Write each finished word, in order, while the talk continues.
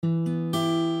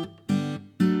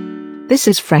This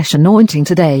is Fresh Anointing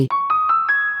Today,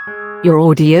 your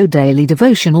audio daily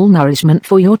devotional nourishment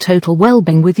for your total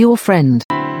well-being with your friend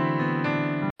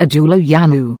Adulo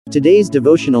Yanu. Today's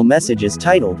devotional message is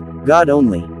titled, God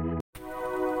Only.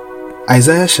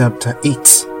 Isaiah chapter 8,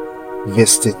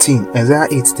 verse 13. Isaiah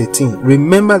 8:13.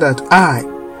 Remember that I,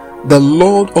 the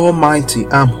Lord Almighty,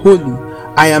 am holy.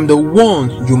 I am the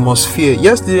one you must fear.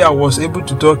 Yesterday I was able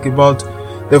to talk about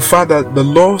the fact that the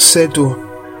Lord said to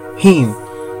him,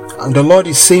 and the Lord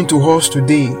is saying to us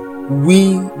today,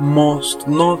 we must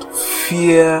not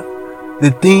fear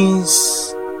the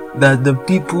things that the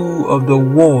people of the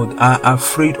world are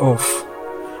afraid of.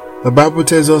 The Bible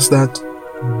tells us that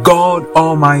God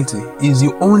Almighty is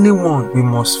the only one we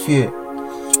must fear.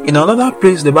 In another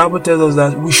place, the Bible tells us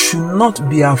that we should not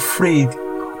be afraid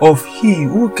of he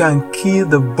who can kill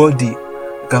the body,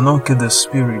 cannot kill the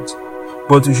spirit.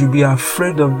 But we should be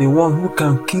afraid of the one who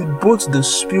can kill both the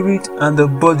spirit and the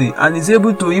body, and is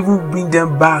able to even bring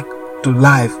them back to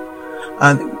life.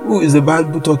 And who is the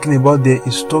Bible talking about there?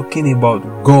 Is talking about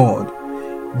God.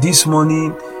 This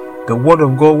morning, the word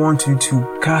of God wants you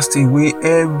to cast away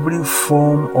every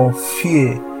form of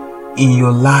fear in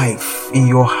your life, in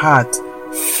your heart.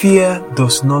 Fear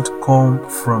does not come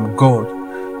from God.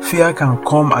 Fear can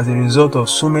come as a result of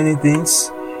so many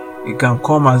things. It can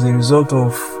come as a result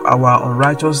of our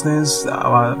unrighteousness,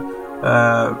 our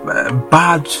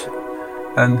bad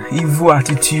and evil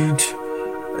attitude.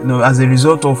 As a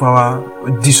result of our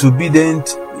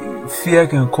disobedient. Fear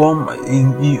can come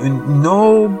in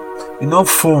no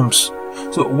forms.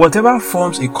 So whatever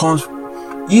forms it comes,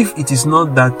 if it is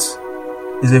not that,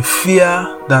 is a fear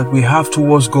that we have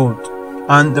towards God.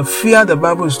 And the fear the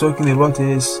Bible is talking about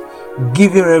is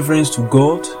giving reverence to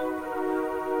God,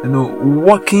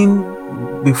 walking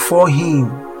before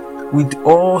Him with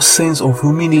all sense of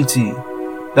humility,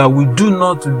 that we do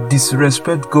not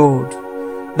disrespect God.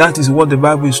 That is what the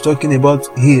Bible is talking about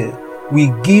here.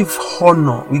 We give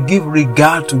honor, we give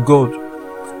regard to God.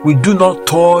 We do not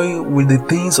toy with the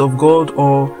things of God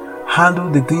or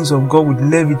handle the things of God with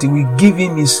levity. We give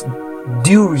Him His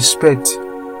due respect.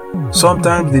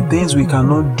 Sometimes the things we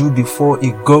cannot do before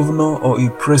a governor or a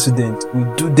president, we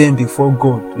do them before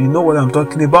God. You know what I'm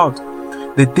talking about?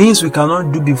 The things we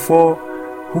cannot do before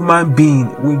human being,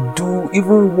 we do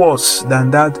even worse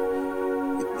than that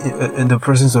in the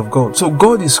presence of God. So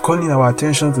God is calling our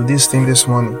attention to this thing this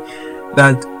morning,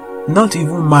 that not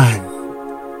even man,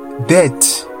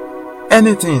 death,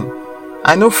 anything.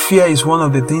 I know fear is one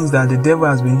of the things that the devil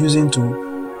has been using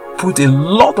to put a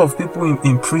lot of people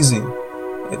in prison.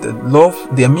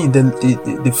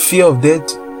 The fear of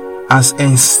death has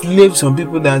enslaved some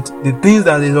people, that the things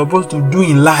that they're supposed to do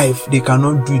in life, they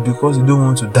cannot do it because they don't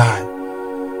want to die.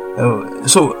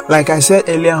 So like I said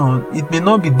earlier on, it may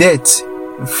not be death.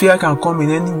 Fear can come in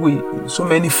any way, in so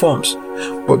many forms.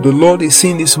 But the Lord is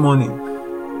saying this morning,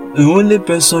 the only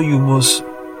person you must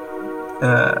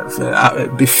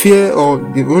be fear, or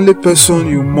the only person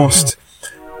you must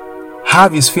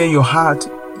have is fear in your heart,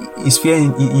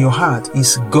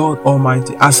 is God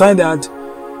Almighty. Aside that,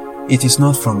 it is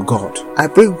not from God. I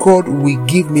pray God will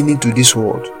give meaning to this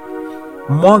word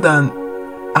more than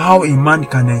how a man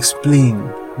can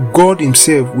explain. God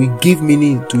Himself will give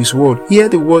meaning to His word. Hear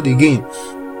the word again.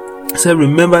 Say,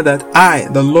 remember that I,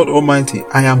 the Lord Almighty,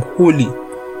 I am holy.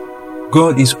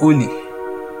 God is holy.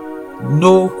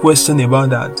 No question about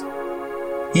that.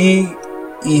 He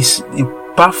is a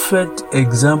perfect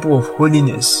example of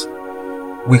holiness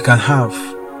we can have.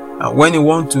 And when you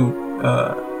want to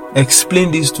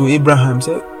explain this to Abraham,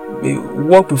 say,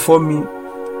 walk before me,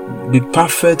 be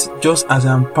perfect just as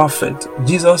I am perfect.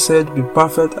 Jesus said, be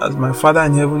perfect as my Father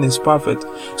in heaven is perfect.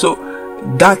 So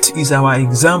that is our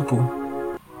example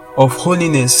of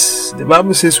holiness. The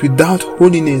Bible says, without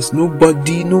holiness, no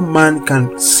man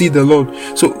can see the Lord.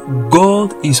 So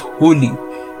God is holy.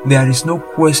 There is no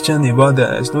question about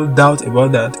that. There's no doubt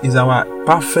about that. Is our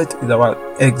perfect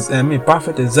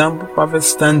example, perfect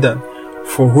standard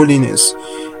for holiness.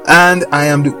 And I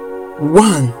am the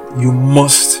one you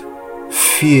must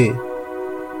fear.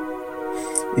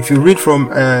 If you read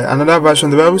from another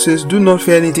version, the Bible says, do not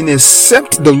fear anything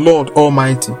except the Lord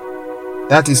Almighty.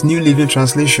 That is New Living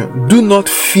Translation. Do not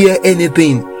fear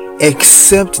anything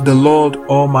except the Lord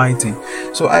Almighty.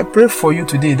 So I pray for you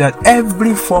today that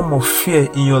every form of fear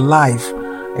in your life,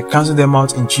 I cancel them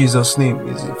out in Jesus' name.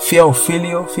 Is it fear of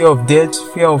failure, fear of death,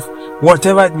 fear of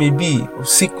whatever it may be, of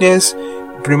sickness,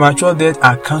 premature death,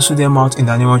 I cancel them out in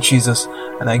the name of Jesus.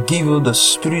 And I give you the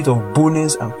spirit of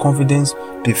boldness and confidence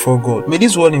before God. May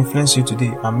this word influence you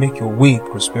today and make your way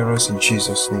prosperous in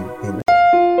Jesus' name. Amen.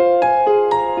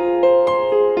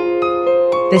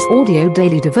 This audio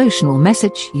daily devotional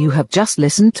message you have just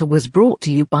listened to was brought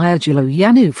to you by Ajulo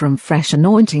Yanu from Fresh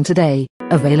Anointing Today,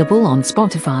 available on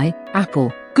Spotify,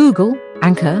 Apple, Google,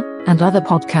 Anchor, and other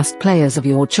podcast players of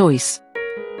your choice.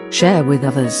 Share with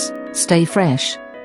others. Stay fresh.